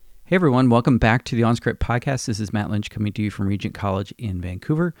Hey everyone, welcome back to the OnScript podcast. This is Matt Lynch coming to you from Regent College in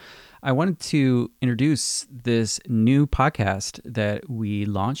Vancouver. I wanted to introduce this new podcast that we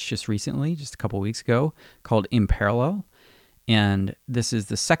launched just recently, just a couple weeks ago, called In Parallel. And this is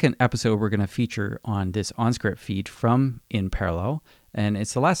the second episode we're going to feature on this OnScript feed from In Parallel. And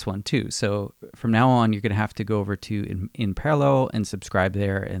it's the last one too. So from now on, you're going to have to go over to In Parallel and subscribe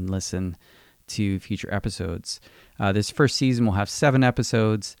there and listen to future episodes. This first season will have 7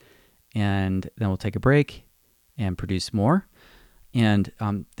 episodes. And then we'll take a break and produce more. And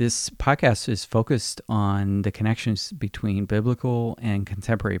this podcast is focused on the connections between biblical and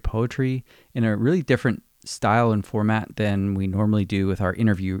contemporary poetry in a really different style and format than we normally do with our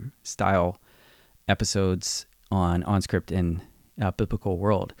interview style episodes on OnScript and Biblical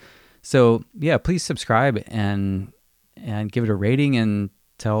World. So yeah, please subscribe and give it a rating and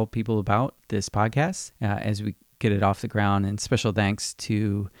tell people about this podcast as we get it off the ground. And special thanks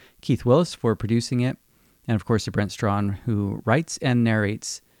to Keith Willis for producing it. And of course to Brent Strawn, who writes and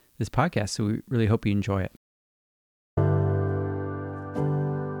narrates this podcast. So we really hope you enjoy it.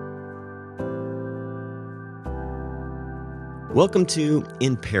 Welcome to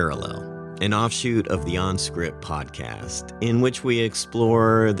In Parallel, an offshoot of the OnScript podcast, in which we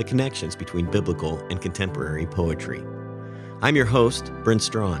explore the connections between biblical and contemporary poetry. I'm your host, Brent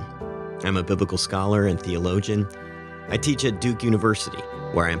Strawn. I'm a biblical scholar and theologian. I teach at Duke University,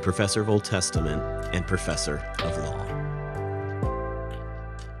 where I am professor of Old Testament and professor of law.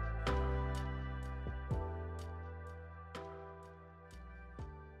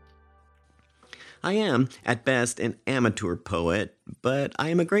 I am, at best, an amateur poet, but I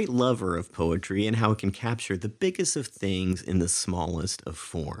am a great lover of poetry and how it can capture the biggest of things in the smallest of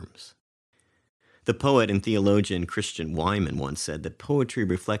forms. The poet and theologian Christian Wyman once said that poetry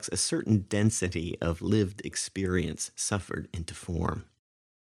reflects a certain density of lived experience suffered into form.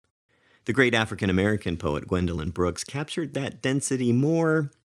 The great African-American poet Gwendolyn Brooks captured that density more,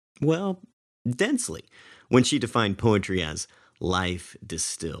 densely, when she defined poetry as life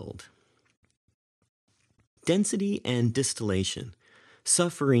distilled. Density and distillation,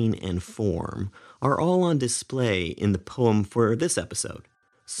 suffering and form, are all on display in the poem for this episode,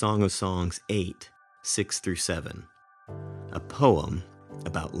 Song of Songs 8, 6 through 7, a poem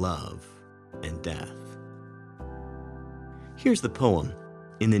about love and death. Here's the poem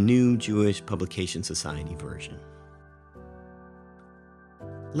in the New Jewish Publication Society version.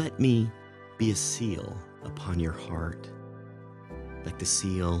 Let me be a seal upon your heart, like the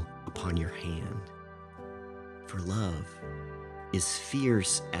seal upon your hand. For love is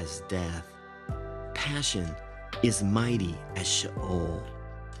fierce as death, passion is mighty as Sheol.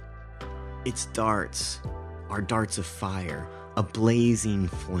 Its darts are darts of fire, a blazing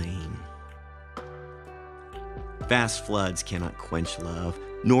flame. Vast floods cannot quench love,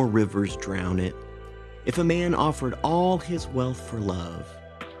 nor rivers drown it. If a man offered all his wealth for love,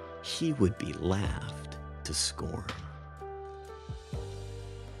 he would be laughed to scorn.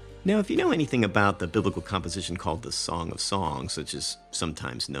 Now, if you know anything about the biblical composition called the Song of Songs, which is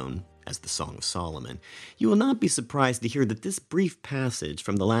sometimes known as the Song of Solomon, you will not be surprised to hear that this brief passage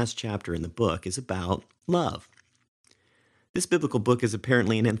from the last chapter in the book is about love. This biblical book is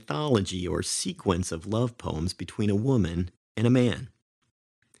apparently an anthology or sequence of love poems between a woman and a man.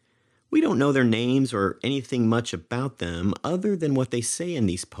 We don't know their names or anything much about them other than what they say in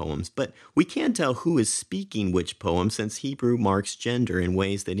these poems, but we can tell who is speaking which poem since Hebrew marks gender in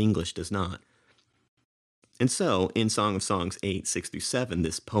ways that English does not. And so, in Song of Songs 8, 6 through 7,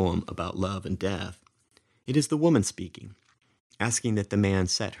 this poem about love and death, it is the woman speaking, asking that the man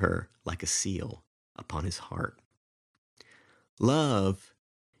set her like a seal upon his heart. Love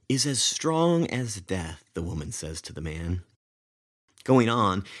is as strong as death, the woman says to the man, going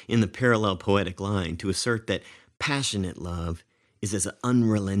on in the parallel poetic line to assert that passionate love is as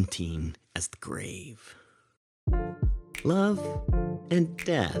unrelenting as the grave. Love and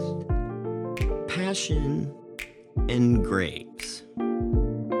death, passion and graves.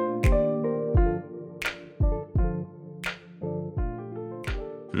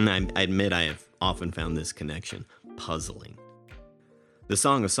 And I admit I have often found this connection puzzling. The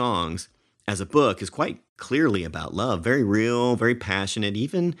Song of Songs, as a book, is quite clearly about love, very real, very passionate,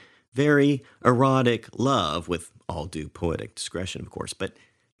 even very erotic love, with all due poetic discretion, of course. But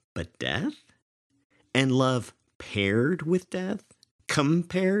death? And love paired with death?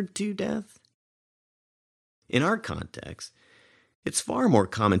 Compared to death? In our context, it's far more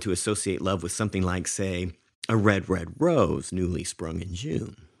common to associate love with something like, say, a red, red rose newly sprung in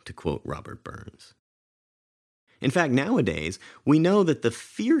June, to quote Robert Burns. In fact, nowadays, we know that the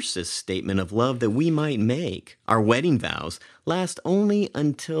fiercest statement of love that we might make, our wedding vows, last only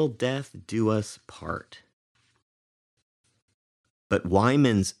until death do us part. But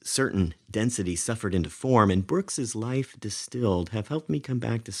Wyman's certain density suffered into form, and Brooks's life distilled have helped me come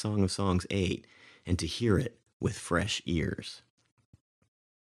back to Song of Songs 8 and to hear it with fresh ears.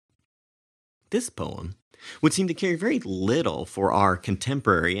 This poem would seem to care very little for our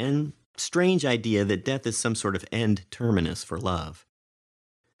contemporary and strange idea that death is some sort of end terminus for love.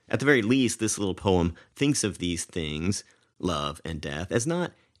 At the very least, this little poem thinks of these things, love and death, as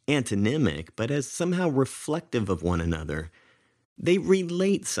not antonymic, but as somehow reflective of one another. They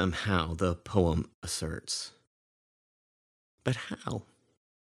relate somehow, the poem asserts. But how?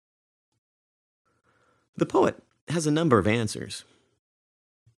 The poet has a number of answers.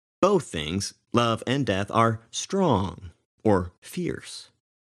 Both things, love and death, are strong or fierce.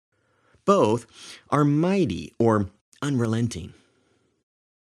 Both are mighty or unrelenting.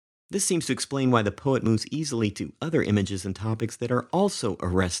 This seems to explain why the poet moves easily to other images and topics that are also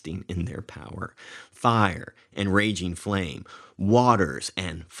arresting in their power: fire and raging flame, waters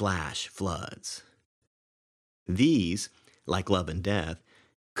and flash floods. These, like love and death,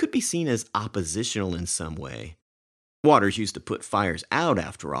 could be seen as oppositional in some way. Waters used to put fires out,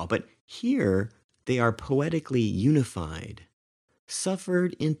 after all, but here they are poetically unified,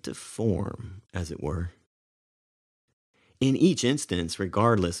 suffered into form, as it were. In each instance,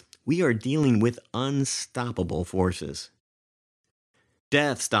 regardless, we are dealing with unstoppable forces.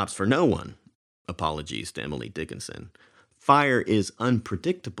 Death stops for no one. Apologies to Emily Dickinson. Fire is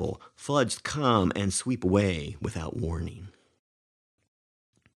unpredictable. Floods come and sweep away without warning.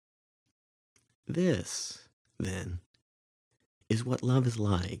 This, then, is what love is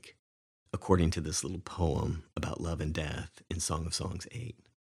like, according to this little poem about love and death in Song of Songs 8.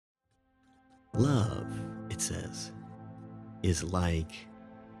 Love, it says, is like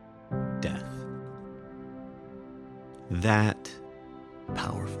death. That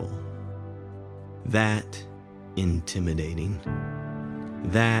powerful, that intimidating,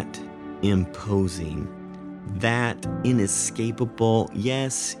 that imposing, that inescapable,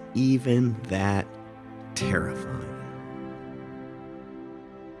 yes, even that terrifying.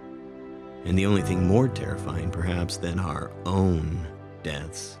 And the only thing more terrifying, perhaps, than our own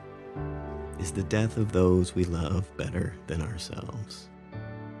deaths is the death of those we love better than ourselves.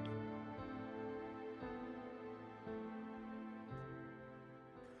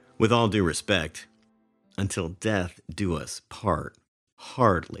 With all due respect, until death do us part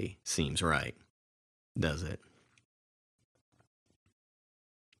hardly seems right, does it?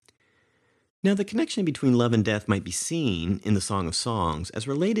 Now, the connection between love and death might be seen in the Song of Songs as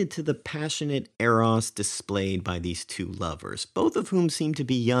related to the passionate eros displayed by these two lovers, both of whom seem to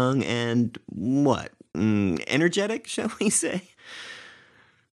be young and, energetic, shall we say?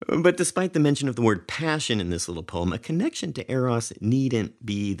 But despite the mention of the word passion in this little poem, a connection to eros needn't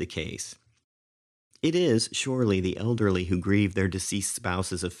be the case. It is surely the elderly who grieve their deceased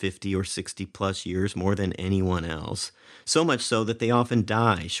spouses of 50 or 60 plus years more than anyone else, so much so that they often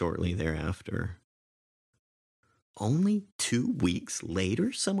die shortly thereafter. Only 2 weeks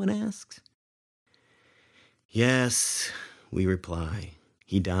later, someone asks? Yes, we reply,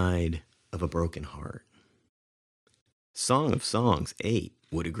 he died of a broken heart. Song of Songs 8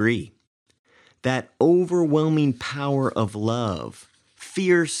 would agree. That overwhelming power of love,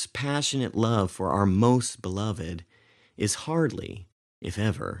 fierce, passionate love for our most beloved, is hardly, if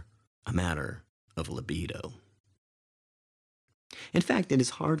ever, a matter of libido. In fact, it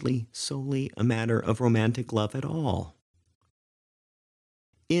is hardly solely a matter of romantic love at all.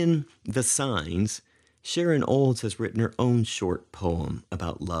 In The Signs, Sharon Olds has written her own short poem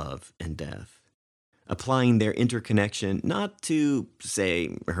about love and death, applying their interconnection not to,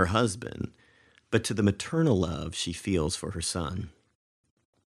 say, her husband, but to the maternal love she feels for her son.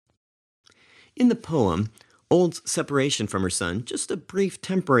 In the poem, Olds' separation from her son, just a brief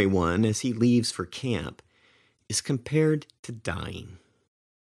temporary one as he leaves for camp, is compared to dying.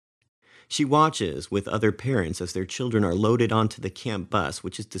 She watches with other parents as their children are loaded onto the camp bus,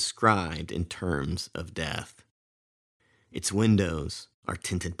 which is described in terms of death. Its windows are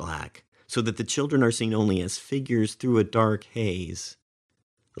tinted black, so that the children are seen only as figures through a dark haze,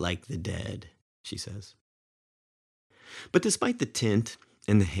 like the dead, she says. But despite the tint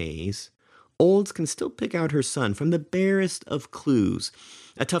and the haze, Olds can still pick out her son from the barest of clues: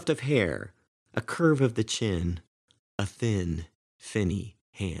 a tuft of hair, a curve of the chin, a thin, finny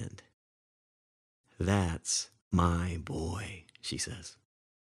hand. That's my boy, she says.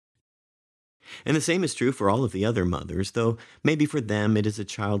 And the same is true for all of the other mothers, though maybe for them it is a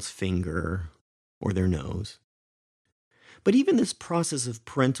child's finger or their nose. But even this process of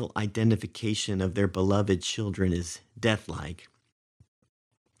parental identification of their beloved children is deathlike.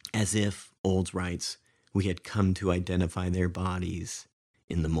 As if, Olds writes, we had come to identify their bodies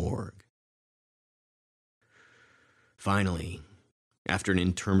in the morgue. Finally, after an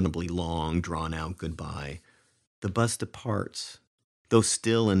interminably long, drawn-out goodbye, the bus departs, though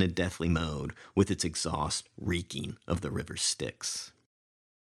still in a deathly mode, with its exhaust reeking of the river Styx.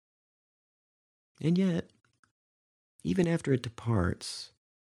 And yet, even after it departs,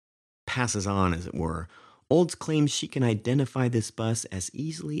 passes on as it were, Olds claims she can identify this bus as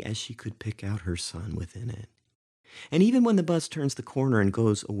easily as she could pick out her son within it. And even when the bus turns the corner and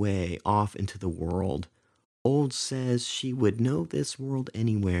goes away off into the world, Olds says she would know this world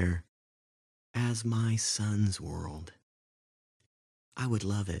anywhere as my son's world. I would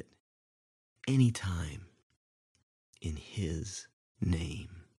love it anytime in his name.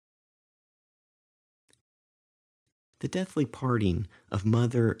 The deathly parting of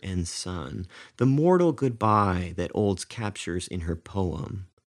mother and son, the mortal goodbye that Olds captures in her poem,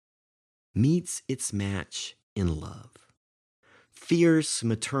 meets its match in love. Fierce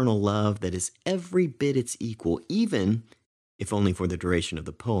maternal love that is every bit its equal, even, if only for the duration of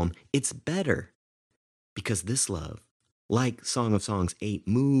the poem, it's better, because this love, like Song of Songs 8,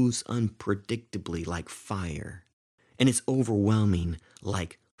 moves unpredictably like fire, and it's overwhelming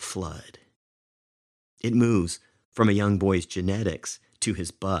like flood. It moves from a young boy's genetics to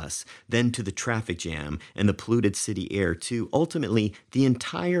his bus, then to the traffic jam and the polluted city air, to ultimately the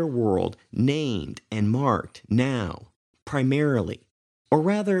entire world named and marked now, primarily, or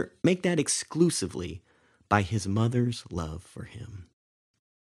rather make that exclusively, by his mother's love for him.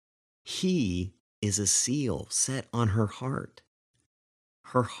 He is a seal set on her heart.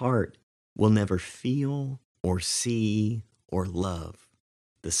 Her heart will never feel or see or love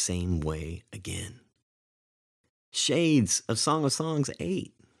the same way again. Shades of Song of Songs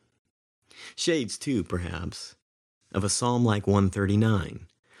 8. Shades, too, perhaps, of a psalm like 139,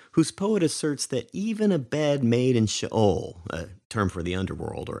 whose poet asserts that even a bed made in Sheol, a term for the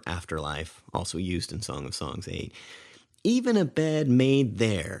underworld or afterlife, also used in Song of Songs 8, even a bed made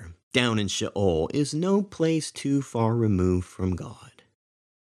there, down in Sheol, is no place too far removed from God.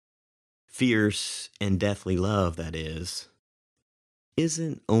 Fierce and deathly love, that is,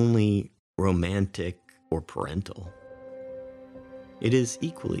 isn't only romantic or parental. It is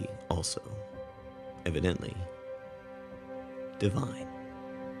equally also, evidently, divine.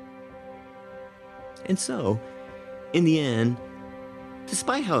 And so, in the end,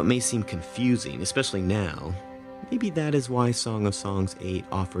 despite how it may seem confusing, especially now, maybe that is why Song of Songs 8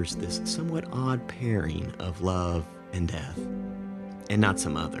 offers this somewhat odd pairing of love and death, and not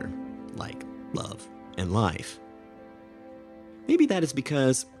some other, like love and life. Maybe that is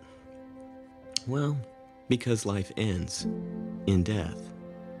because life ends in death.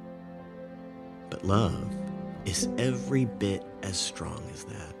 But love is every bit as strong as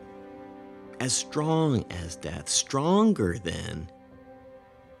that. As strong as death, stronger than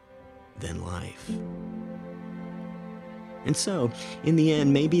life. And so, in the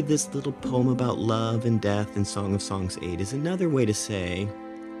end, maybe this little poem about love and death in Song of Songs 8 is another way to say,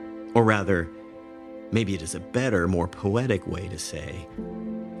 or rather, maybe it is a better, more poetic way to say,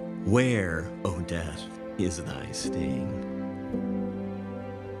 where, O death, is thy sting?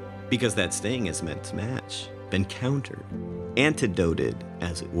 Because that sting is meant to match, been countered, antidoted,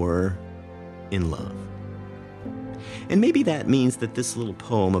 as it were, in love. And maybe that means that this little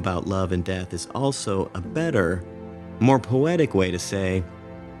poem about love and death is also a better, more poetic way to say,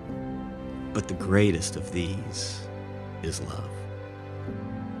 but the greatest of these is love.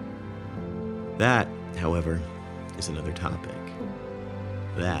 That, however, is another topic.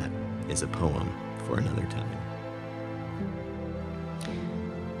 That is a poem for another time.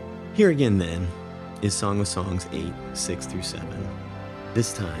 Here again, then, is Song of Songs 8, 6 through 7,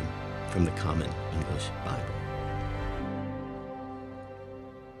 this time from the Common English Bible.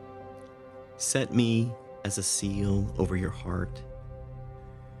 Set me as a seal over your heart,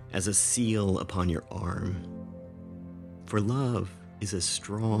 as a seal upon your arm, for love is as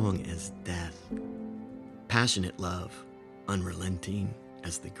strong as death, passionate love, unrelenting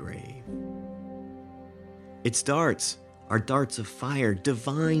as the grave. Its darts are darts of fire,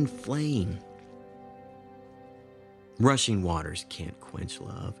 divine flame. Rushing waters can't quench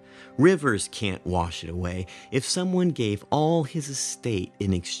love. Rivers can't wash it away. If someone gave all his estate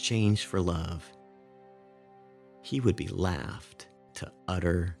in exchange for love, he would be laughed to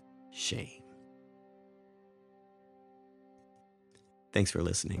utter shame. Thanks for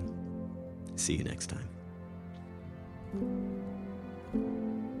listening. See you next time.